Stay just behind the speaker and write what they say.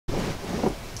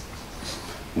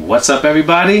What's up,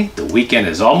 everybody? The weekend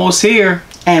is almost here.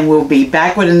 And we'll be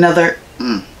back with another...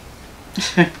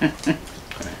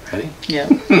 Ready? Yeah.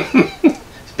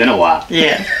 It's been a while.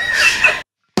 Yeah.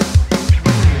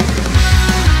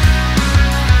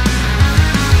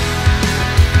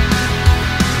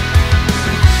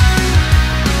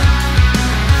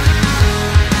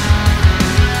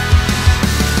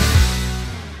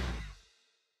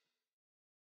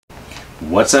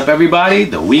 What's up, everybody?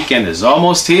 The weekend is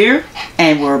almost here.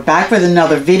 And we're back with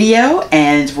another video,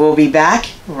 and we'll be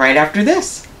back right after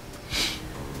this.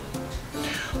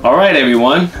 Alright,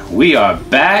 everyone. We are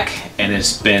back, and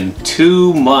it's been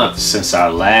 2 months since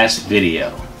our last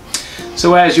video.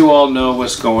 So as you all know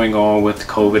what's going on with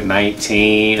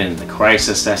COVID-19 and the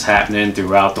crisis that's happening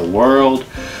throughout the world,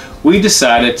 we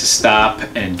decided to stop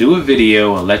and do a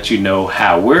video and let you know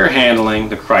how we're handling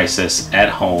the crisis at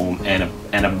home and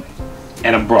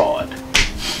abroad.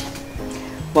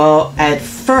 Well, at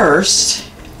first,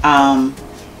 I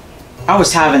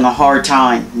was having a hard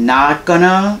time. Not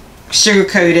gonna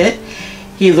sugarcoat it.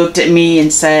 He looked at me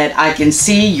and said, "I can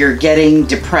see you're getting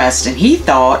depressed," and he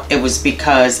thought it was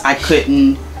because I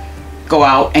couldn't go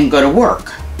out and go to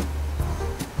work.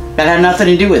 That had nothing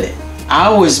to do with it. I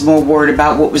was more worried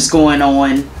about what was going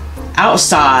on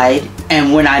outside,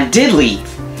 and when I did leave,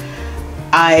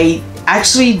 I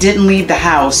actually didn't leave the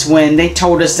house when they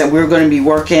told us that we were going to be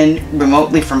working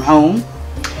remotely from home.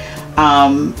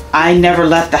 I never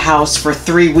left the house for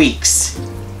 3 weeks.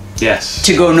 Yes.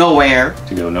 To go nowhere.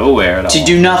 To go nowhere at all. To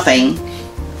do nothing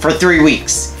for 3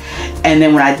 weeks. And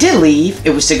then when I did leave,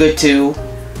 it was to go to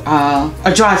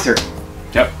a drive-thru.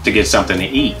 Yep, to get something to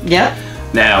eat. Yep.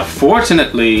 Now,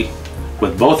 fortunately,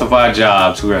 with both of our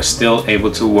jobs, we are still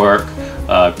able to work.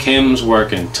 Kim's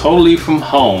working totally from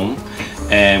home,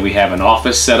 and we have an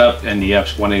office set up in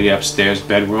one of the upstairs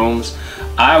bedrooms.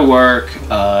 I work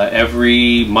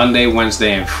every Monday,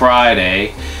 Wednesday, and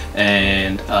Friday,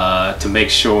 and to make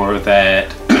sure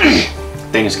that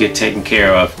things get taken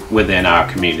care of within our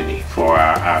community for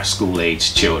our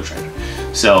school-aged children.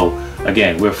 So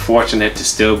again, we're fortunate to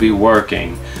still be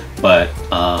working, but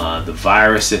the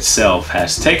virus itself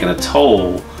has taken a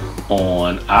toll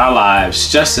on our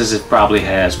lives, just as it probably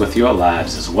has with your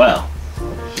lives as well.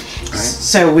 Right.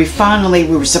 So we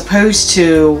were supposed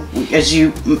to, as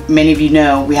many of you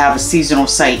know, we have a seasonal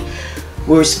site.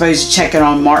 We were supposed to check it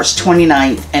on March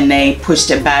 29th, and they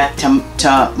pushed it back to May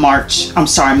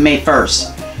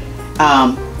 1st.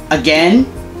 Again,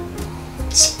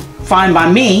 it's fine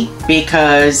by me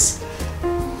because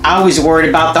I was worried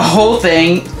about the whole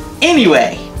thing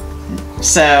anyway.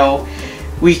 So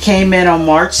we came in on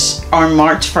March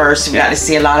 1st. We got to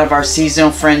see a lot of our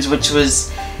seasonal friends, which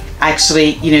was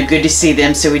actually, good to see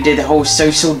them. So we did the whole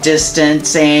social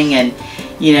distancing and,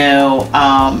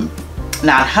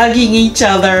 not hugging each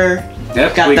other.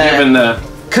 Yep, got we're giving the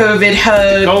COVID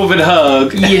hug. COVID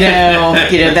hug.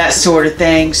 That sort of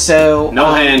thing. So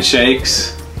no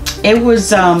handshakes. It was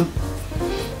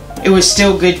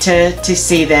still good to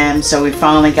see them. So we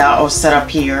finally got all set up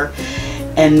here,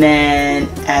 and then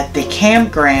at the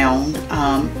campground,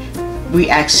 we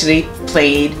actually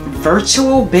played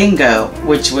virtual bingo,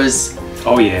 which was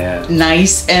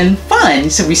nice and fun.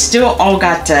 So we still all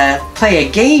got to play a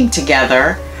game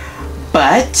together,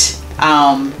 but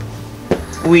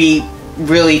we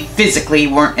really physically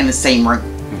weren't in the same room.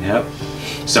 Yep.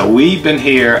 So we've been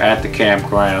here at the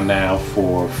campground now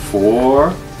for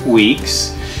 4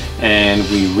 weeks, and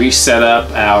we reset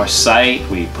up our site.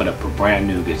 We put up a brand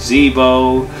new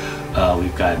gazebo.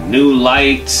 We've got new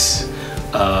lights.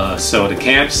 So the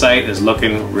campsite is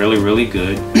looking really, really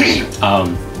good.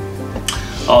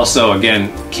 Also,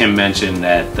 again, Kim mentioned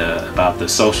that about the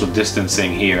social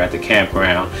distancing here at the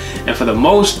campground, and for the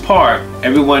most part,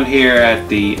 everyone here at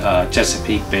the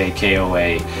Chesapeake Bay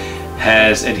KOA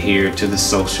has adhered to the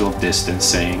social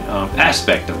distancing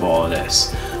aspect of all of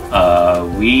this.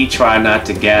 We try not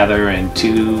to gather in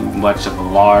too much of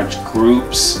large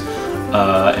groups,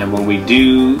 and when we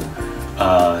do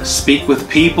speak with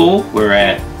people, we're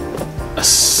at a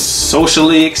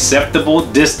socially acceptable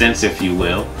distance, if you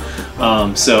will.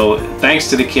 So thanks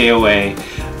to the KOA,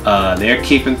 they're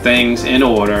keeping things in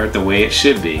order the way it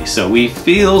should be. So we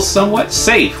feel somewhat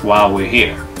safe while we're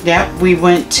here. Yep, we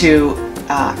went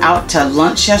out to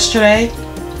lunch yesterday,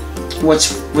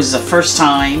 which was the first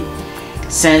time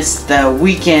since the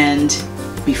weekend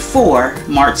before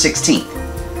March 16th.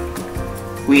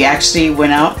 We actually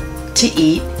went out to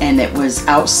eat, and it was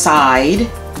outside.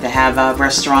 They have a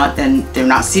restaurant, and they're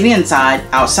not seating inside,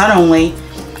 outside only,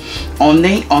 on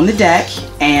the deck,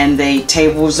 and the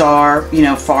tables are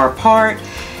far apart,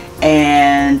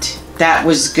 and that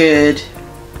was good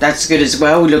That's good as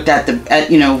well. We looked at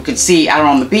you know, we could see out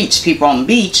on the beach, people on the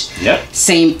beach. Yep.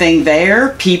 Same thing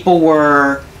there. People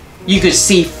were, you could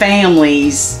see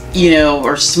families, you know,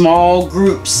 or small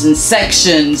groups and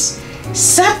sections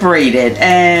separated,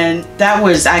 and that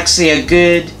was actually a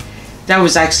good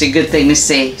thing to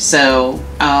see. So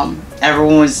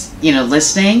everyone was, you know,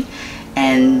 listening,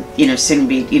 and, you know, seemed to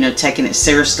be, you know, taking it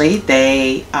seriously.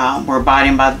 They were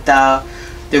abiding by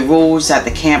the rules that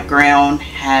the campground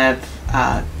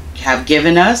have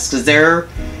given us, because they're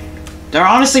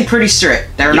honestly pretty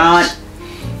strict. They're Yes.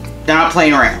 not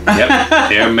playing around. Yep.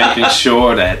 They're making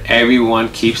sure that everyone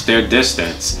keeps their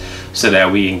distance so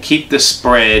that we can keep the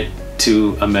spread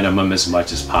to a minimum as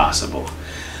much as possible.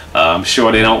 I'm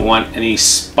sure they don't want any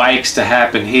spikes to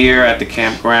happen here at the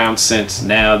campground, since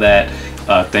now that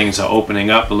things are opening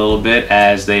up a little bit,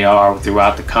 as they are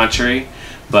throughout the country.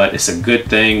 But it's a good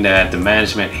thing that the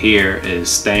management here is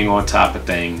staying on top of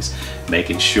things,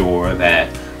 making sure that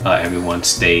everyone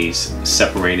stays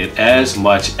separated as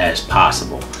much as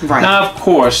possible. Right. Now, of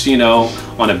course, you know,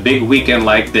 on a big weekend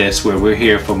like this, where we're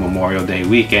here for Memorial Day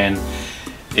weekend,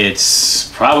 it's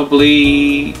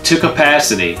probably to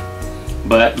capacity.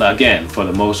 But again, for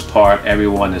the most part,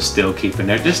 everyone is still keeping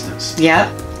their distance. Yep.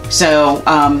 So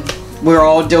we're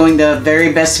all doing the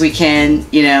very best we can,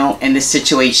 you know, in this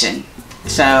situation.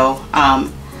 So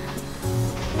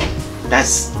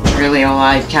that's really all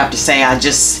I have to say.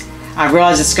 I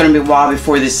realize it's going to be a while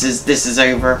before this is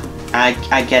over.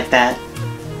 I get that,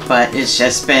 but it's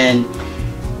just been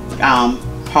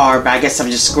hard. But I guess I'm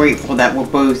just grateful that we're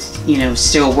both, you know,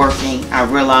 still working. I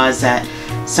realize that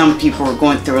some people are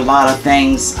going through a lot of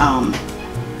things,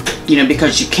 you know,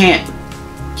 because you can't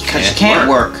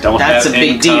work. Don't That's have a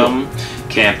big income, deal.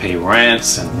 Can't pay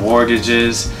rents and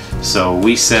mortgages. So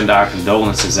we send our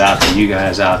condolences out to you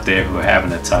guys out there who are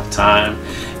having a tough time,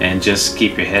 and just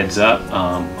keep your heads up.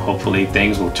 Hopefully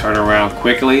things will turn around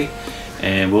quickly,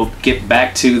 and we'll get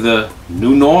back to the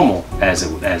new normal as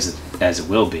it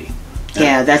will be.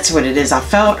 Yeah, that's what it is. I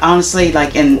felt, honestly,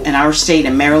 like in our state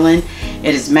in Maryland,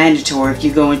 it is mandatory if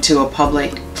you go into a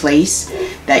public place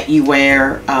that you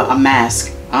wear a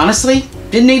mask. Honestly,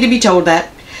 didn't need to be told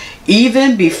that.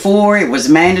 Even before it was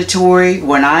mandatory,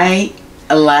 when I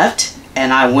left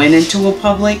and I went into a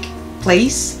public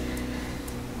place,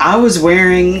 I was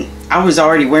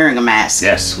already wearing a mask.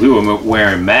 Yes, we were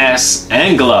wearing masks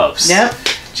and gloves. Yep.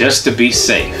 Just to be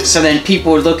safe. So then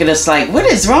people would look at us like, what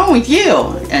is wrong with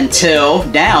you? Until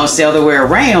now it's the other way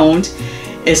around.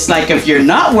 It's like, if you're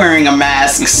not wearing a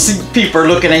mask, people are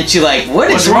looking at you like,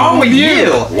 what's wrong with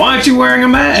you? Why aren't you wearing a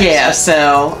mask? Yeah,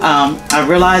 so I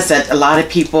realize that a lot of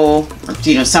people,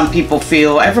 you know, some people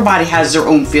feel, everybody has their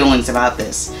own feelings about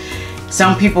this.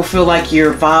 Some people feel like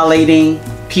you're violating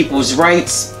people's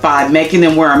rights by making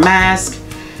them wear a mask.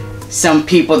 Some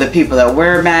people, the people that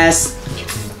wear masks,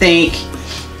 think,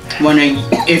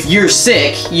 if you're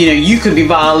sick, you know, you could be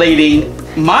violating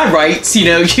my rights, you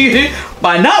know,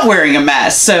 by not wearing a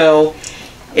mask. So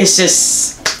it's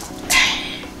just,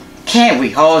 can't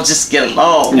we all just get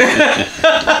along?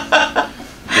 Yep.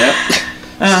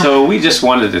 So we just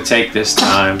wanted to take this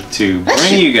time to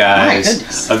bring you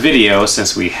guys a video,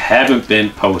 since we haven't been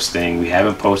posting. We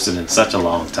haven't posted in such a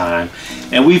long time,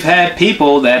 and we've had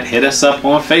people that hit us up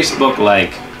on Facebook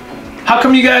like, how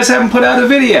come you guys haven't put out a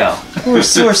video? We're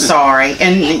so sorry,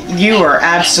 and you are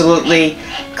absolutely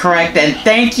correct, and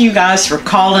thank you guys for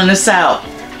calling us out,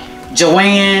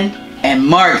 Joanne and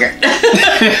Margaret.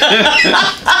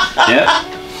 Yep.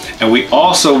 And we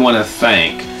also want to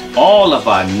thank all of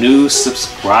our new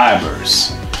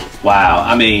subscribers. Wow,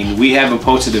 I mean, we haven't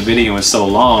posted a video in so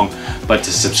long, but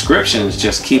the subscriptions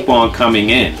just keep on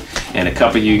coming in. And a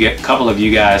couple of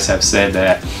you guys have said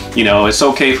that, you know, it's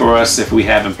okay for us if we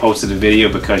haven't posted a video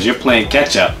because you're playing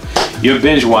catch up. You're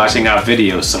binge watching our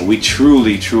videos. So we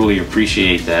truly, truly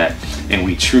appreciate that. And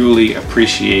we truly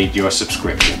appreciate your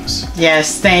subscriptions.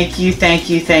 Yes, thank you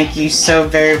so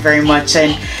very, very much.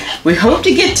 And we hope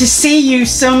to get to see you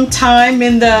sometime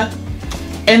in the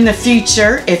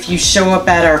future if you show up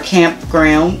at our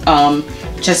campground,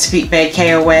 Chesapeake Bay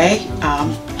KOA.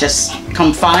 Just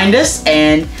come find us,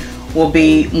 and we'll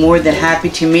be more than happy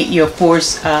to meet you, of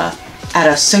course, at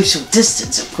a social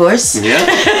distance, of course. Yeah.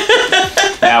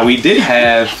 Now, we did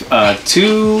have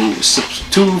two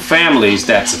families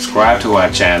that subscribed to our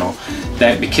channel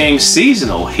that became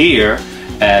seasonal here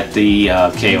at the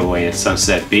KOA at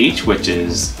Sunset Beach, which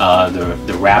is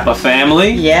the Rappa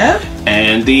family, yeah,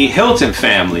 and the Hilton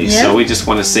family. Yeah. So we just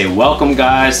want to say welcome,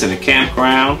 guys, to the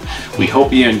campground. We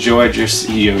hope you're enjoying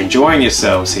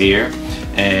yourselves here,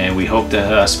 and we hope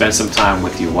to spend some time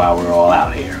with you while we're all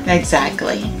out here.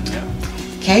 Exactly. Yeah.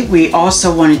 Okay, we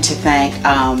also wanted to thank,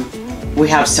 we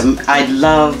have I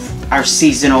love our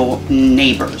seasonal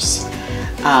neighbors.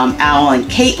 Al and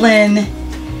Caitlin,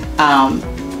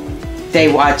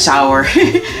 they watch our,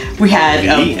 we had,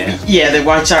 they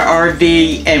watch our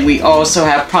RV, and we also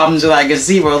have problems with our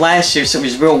gazebo last year, so it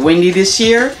was real windy this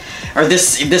year, or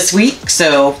this week,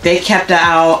 so they kept an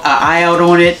eye out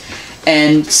on it,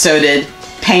 and so did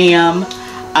Pam,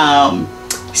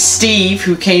 Steve,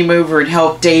 who came over and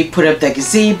helped Dave put up the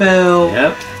gazebo.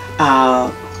 Yep.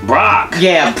 Brock.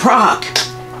 Yeah, Brock.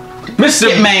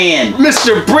 Mr. Man.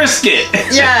 Mr. Brisket.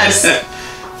 Yes.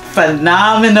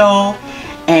 Phenomenal.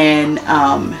 And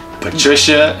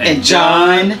Patricia and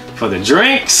John for the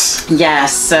drinks.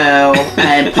 Yes. So,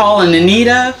 and Paul and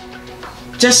Anita,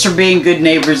 just for being good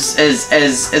neighbors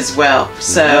as well.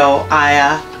 So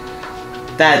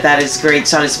that is great.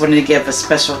 So I just wanted to give a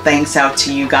special thanks out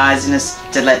to you guys, and just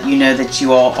to let you know that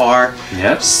you all are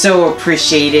so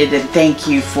appreciated, and thank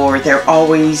you for, they're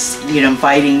always,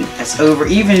 inviting us over,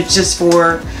 even if just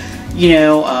for,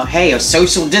 hey, a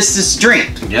social distance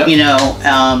drink.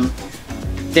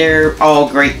 They're all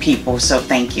great people, so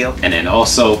thank you. And then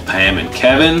also Pam and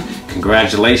Kevin,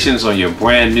 congratulations on your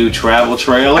brand new travel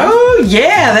trailer. Oh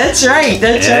yeah, that's right.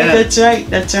 That's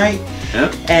right.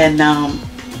 Yep. And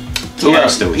who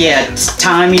else do we have?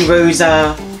 Tommy,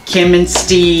 Rosa, Kim and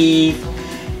Steve,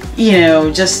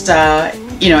 just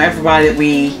everybody that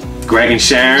we, Greg and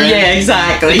Sharon. Yeah,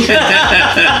 exactly.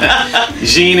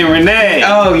 Jean and Renee.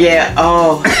 Oh yeah.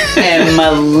 Oh, and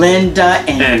Melinda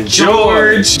and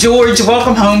George. George,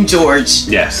 welcome home, George.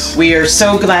 Yes. We are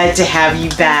so glad to have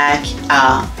you back.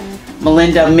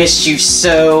 Melinda, missed you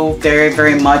so very,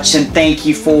 very much, and thank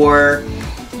you for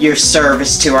your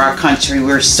service to our country.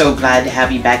 We're so glad to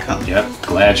have you back home. Yep.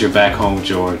 Glad you're back home,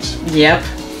 George. Yep.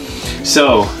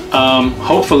 So,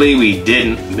 hopefully we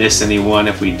didn't miss anyone.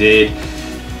 If we did,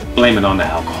 blame it on the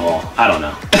alcohol. I don't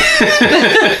know.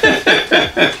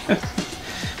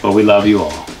 But we love you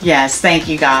all. Yes, thank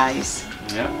you guys.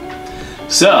 Yep.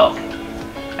 So,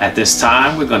 at this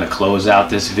time, we're going to close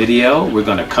out this video. We're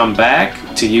going to come back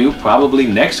to you probably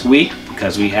next week,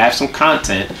 because we have some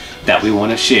content that we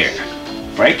want to share.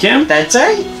 Right, Kim? That's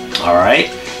right. All right.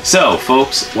 So,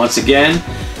 folks, once again,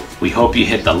 we hope you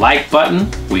hit the like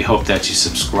button. We hope that you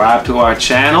subscribe to our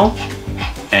channel.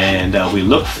 And we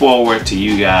look forward to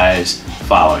you guys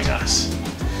following us.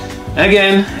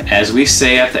 Again, as we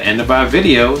say at the end of our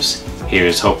videos,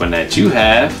 here's hoping that you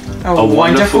have a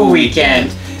wonderful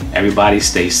weekend. Everybody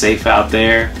stay safe out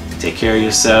there. Take care of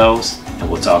yourselves. And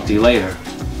we'll talk to you later.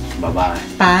 Bye-bye.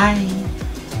 Bye.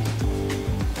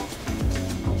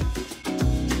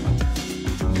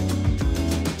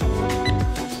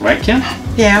 Right, Kim?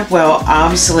 Yeah, well,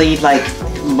 obviously, like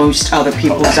most other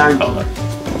people,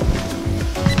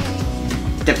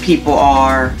 the people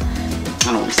are, I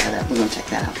don't want to say that. We're going to take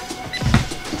that out.